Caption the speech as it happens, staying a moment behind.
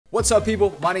What's up,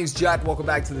 people? My name's Jack. Welcome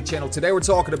back to the channel. Today we're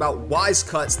talking about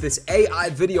WiseCut, this AI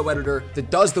video editor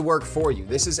that does the work for you.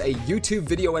 This is a YouTube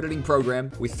video editing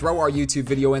program. We throw our YouTube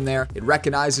video in there. It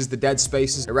recognizes the dead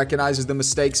spaces. It recognizes the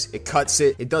mistakes. It cuts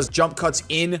it. It does jump cuts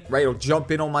in, right? It'll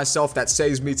jump in on myself. That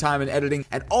saves me time in editing.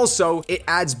 And also, it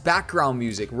adds background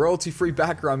music, royalty-free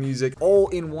background music, all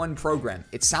in one program.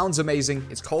 It sounds amazing.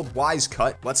 It's called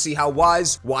WiseCut. Let's see how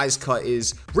wise WiseCut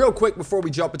is. Real quick, before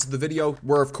we jump into the video,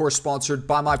 we're of course sponsored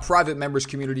by my private members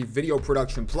community, Video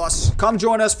Production Plus. Come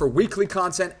join us for weekly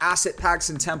content, asset packs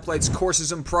and templates,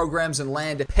 courses and programs, and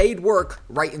land paid work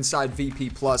right inside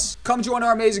VP Plus. Come join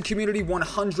our amazing community,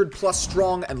 100 plus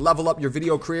strong, and level up your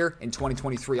video career in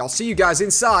 2023. I'll see you guys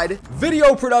inside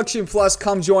Video Production Plus.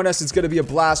 Come join us. It's going to be a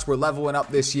blast. We're leveling up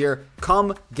this year.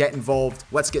 Come get involved.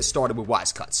 Let's get started with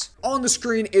WiseCuts. On the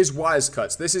screen is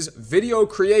WiseCuts. This is video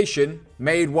creation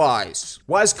made wise.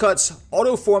 WiseCuts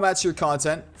auto formats your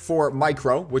content for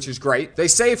micro, which is great. They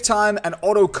save time and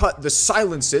auto cut the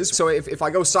silences. So if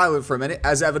I go silent for a minute,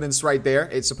 as evidenced right there,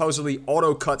 it supposedly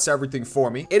auto cuts everything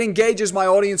for me. It engages my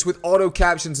audience with auto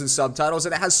captions and subtitles,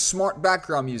 and it has smart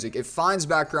background music. It finds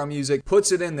background music,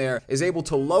 puts it in there, is able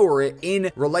to lower it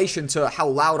in relation to how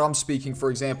loud I'm speaking,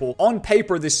 for example. On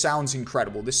paper, this sounds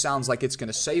incredible. This sounds like it's going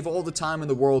to save all the time in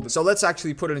the world. So let's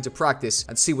actually put it into practice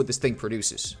and see what this thing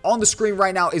produces. On the screen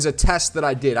right now is a test that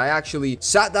I did. I actually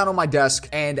sat down on my desk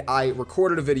and I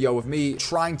recorded a video of me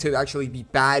trying to actually be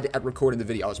bad at recording the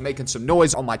video. I was making some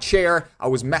noise on my chair. I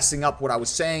was messing up what I was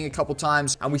saying a couple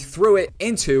times, and we threw it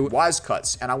into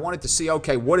WiseCuts, and I wanted to see,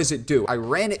 okay, what does it do? I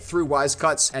ran it through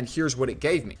WiseCuts, and here's what it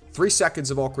gave me. 3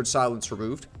 seconds of awkward silence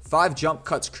removed, 5 jump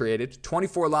cuts created,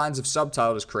 24 lines of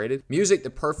subtitles created, music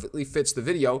that perfectly fits the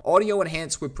video, audio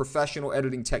enhanced with professional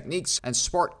editing techniques, and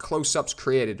smart close-ups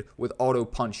created with auto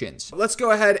punch-ins. Let's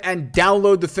go ahead and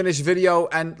download the finished video,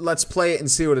 and let's play it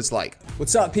and see what it's like.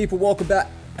 What's up, people? Welcome back.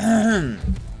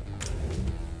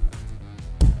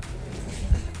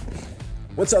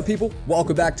 What's up, people?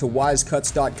 Welcome back to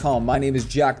wisecuts.com. My name is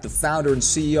Jack, the founder and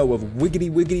CEO of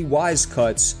Wiggity Wiggity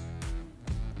WiseCuts.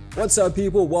 What's up,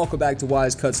 people? Welcome back to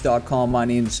wisecuts.com. My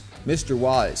name's Mr.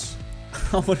 Wise.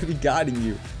 I'm going to be guiding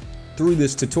you through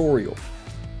this tutorial.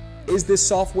 Is this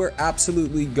software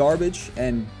absolutely garbage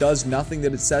and does nothing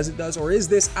that it says it does? Or is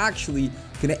this actually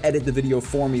going to edit the video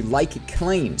for me like it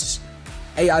claims?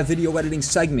 AI video editing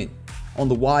segment on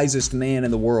the wisest man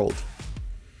in the world.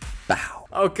 Bow.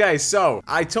 Okay, so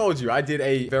I told you I did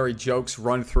a very jokes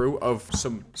run through of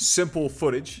some simple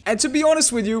footage. And to be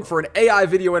honest with you, for an AI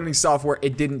video editing software,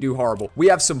 it didn't do horrible. We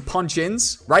have some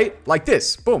punch-ins, right? Like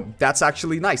this. Boom. That's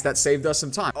actually nice. That saved us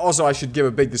some time. Also, I should give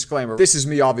a big disclaimer. This is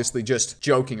me obviously just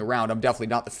joking around. I'm definitely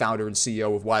not the founder and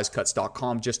CEO of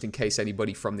wisecuts.com. Just in case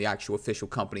anybody from the actual official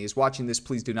company is watching this,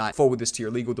 please do not forward this to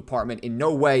your legal department. In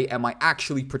no way am I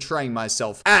actually portraying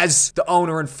myself as the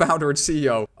owner and founder and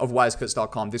CEO of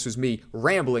wisecuts.com. This was me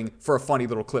rambling for a funny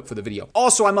little clip for the video.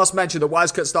 Also, I must mention that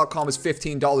wisecuts.com is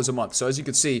 $15 a month. So as you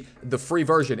can see, the free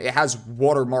version, it has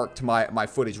watermarked my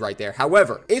footage right there.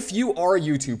 However, if you are a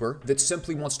YouTuber that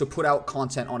simply wants to put out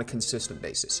content on a consistent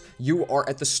basis, you are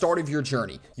at the start of your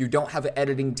journey, you don't have an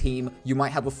editing team, you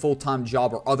might have a full-time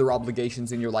job or other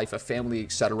obligations in your life, a family,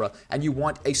 etc., and you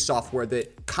want a software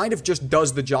that kind of just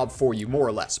does the job for you, more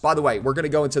or less. By the way, we're going to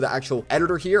go into the actual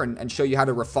editor here and show you how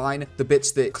to refine the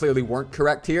bits that clearly weren't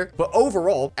correct here. But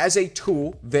overall, as a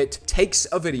tool that takes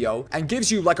a video and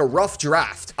gives you like a rough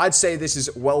draft, I'd say this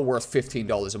is well worth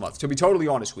 $15 a month, to be totally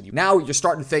honest with you. Now you're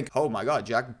starting to think, oh my God,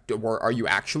 Jack, are you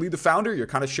actually the founder? You're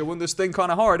kind of showing this thing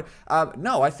kind of hard.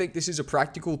 No, I think this is a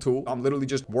practical tool. I'm literally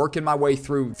just working my way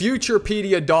through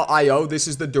futurepedia.io. This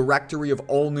is the directory of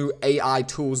all new AI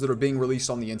tools that are being released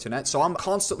on the internet. So I'm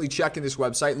constantly checking this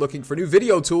website, looking for new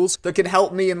video tools that can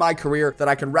help me in my career, that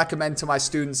I can recommend to my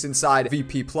students inside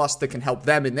VP Plus that can help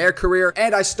them in their career.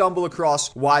 And I stumble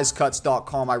across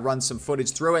wisecuts.com. I run some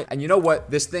footage through it, and you know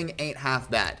what? This thing ain't half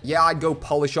bad. Yeah, I'd go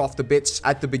polish off the bits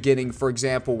at the beginning, for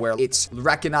example, where it's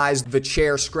recognized the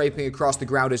chair scraping across the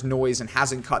ground as noise and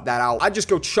hasn't cut that out. I'd just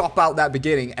go chop out that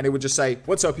beginning, and it would just say,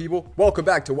 what's up, people? Welcome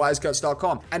back to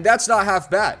wisecuts.com. And that's not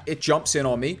half bad. It jumps in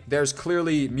on me. There's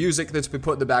clearly music that's been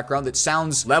put in the background that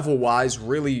sounds level-wise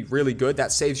really, really good.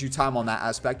 That saves you time on that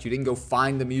aspect. You didn't go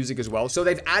find the music as well. So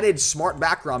they've added smart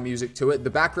background music to it. The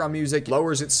background music music,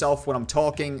 lowers itself when I'm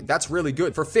talking. That's really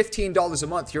good. For $15 a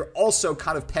month, you're also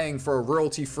kind of paying for a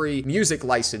royalty-free music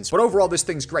license. But overall, this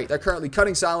thing's great. They're currently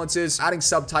cutting silences, adding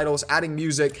subtitles, adding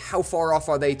music. How far off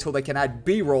are they till they can add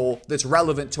B-roll that's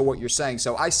relevant to what you're saying?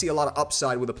 So I see a lot of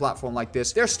upside with a platform like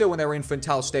this. They're still in their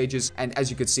infantile stages, and as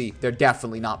you can see, they're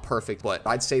definitely not perfect, but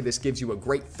I'd say this gives you a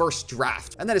great first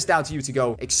draft, and then it's down to you to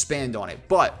go expand on it.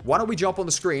 But why don't we jump on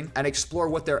the screen and explore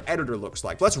what their editor looks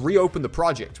like? Let's reopen the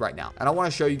project right now, and I want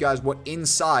to show you guys what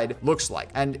inside looks like,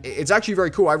 and it's actually very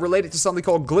cool. I relate it to something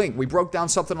called Gling. We broke down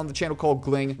something on the channel called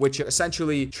Gling, which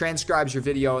essentially transcribes your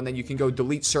video, and then you can go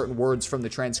delete certain words from the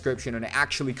transcription, and it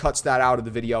actually cuts that out of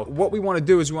the video. What we want to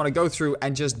do is we want to go through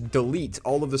and just delete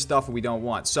all of the stuff we don't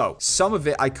want. So some of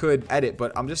it I could edit,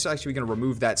 but I'm just actually going to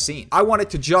remove that scene. I want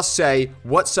it to just say,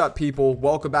 what's up, people?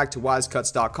 Welcome back to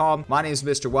wisecuts.com. My name is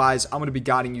Mr. Wise. I'm going to be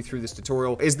guiding you through this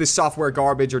tutorial. Is this software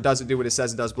garbage or does it do what it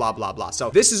says it does? Blah, blah, blah. So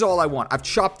this is all I want. I've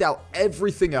chopped out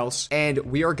everything else, and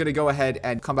we are going to go ahead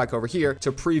and come back over here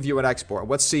to preview and export.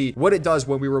 Let's see what it does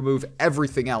when we remove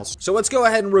everything else. So let's go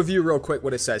ahead and review real quick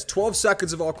what it says. 12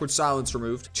 seconds of awkward silence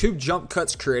removed, 2 jump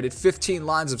cuts created, 15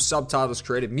 lines of subtitles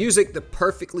created, music that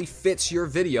perfectly fits your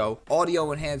video,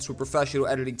 audio enhanced with professional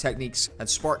editing techniques, and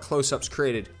smart close-ups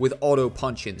created with auto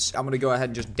punch-ins. I'm going to go ahead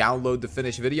and just download the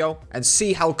finished video and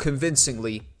see how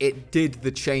convincingly it did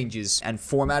the changes and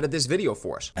formatted this video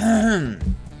for us.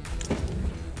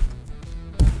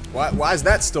 Why is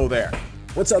that still there?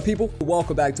 What's up, people?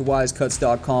 Welcome back to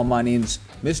wisecuts.com. My name's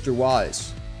Mr.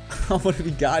 Wise. I'm going to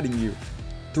be guiding you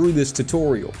through this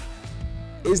tutorial.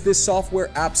 Is this software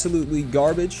absolutely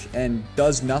garbage and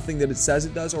does nothing that it says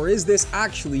it does? Or is this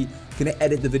actually going to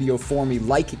edit the video for me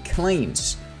like it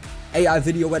claims? AI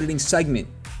video editing segment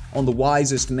on the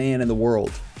wisest man in the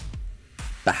world.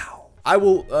 Bow. I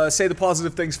will say the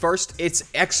positive things first. It's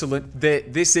excellent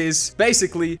that this is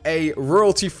basically a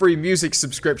royalty-free music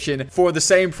subscription for the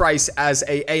same price as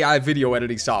a AI video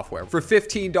editing software. For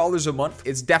 $15 a month,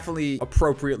 it's definitely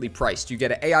appropriately priced. You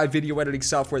get an AI video editing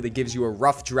software that gives you a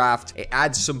rough draft. It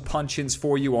adds some punch-ins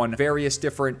for you on various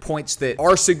different points that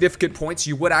are significant points.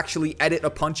 You would actually edit a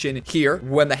punch-in here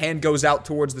when the hand goes out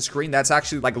towards the screen. That's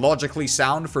actually like logically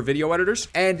sound for video editors.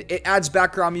 And it adds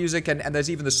background music, and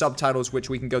there's even the subtitles, which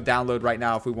we can go download right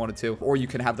now if we wanted to, or you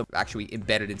can have them actually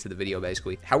embedded into the video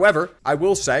basically. However, I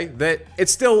will say that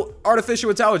it's still artificial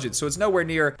intelligence, so it's nowhere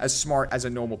near as smart as a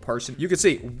normal person. You can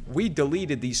see we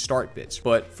deleted these start bits,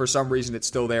 but for some reason it's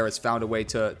still there. It's found a way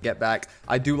to get back.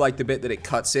 I do like the bit that it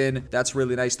cuts in. That's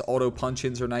really nice. The auto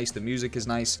punch-ins are nice. The music is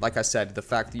nice. Like I said, the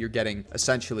fact that you're getting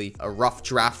essentially a rough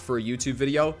draft for a YouTube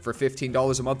video for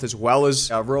 $15 a month, as well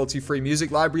as a royalty-free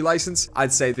music library license,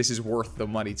 I'd say this is worth the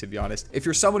money, to be honest. If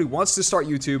you're somebody who wants to start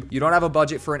YouTube, you don't have a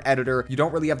budget for an editor, you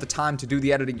don't really have the time to do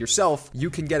the editing yourself,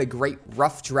 you can get a great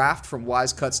rough draft from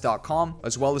wisecuts.com,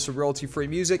 as well as some royalty-free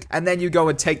music, and then you go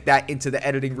and take that into the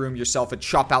editing room yourself and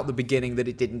chop out the beginning that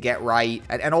it didn't get right,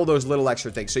 and all those little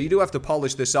extra things. So you do have to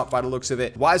polish this up by the looks of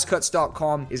it.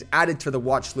 wisecuts.com is added to the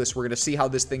watch list. We're going to see how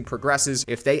this thing progresses.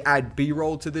 If they add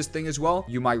B-roll to this thing as well,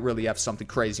 you might really have something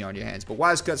crazy on your hands. But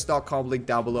wisecuts.com, link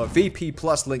down below. VP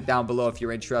Plus link down below if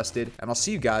you're interested, and I'll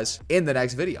see you guys in the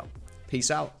next video.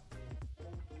 Peace out.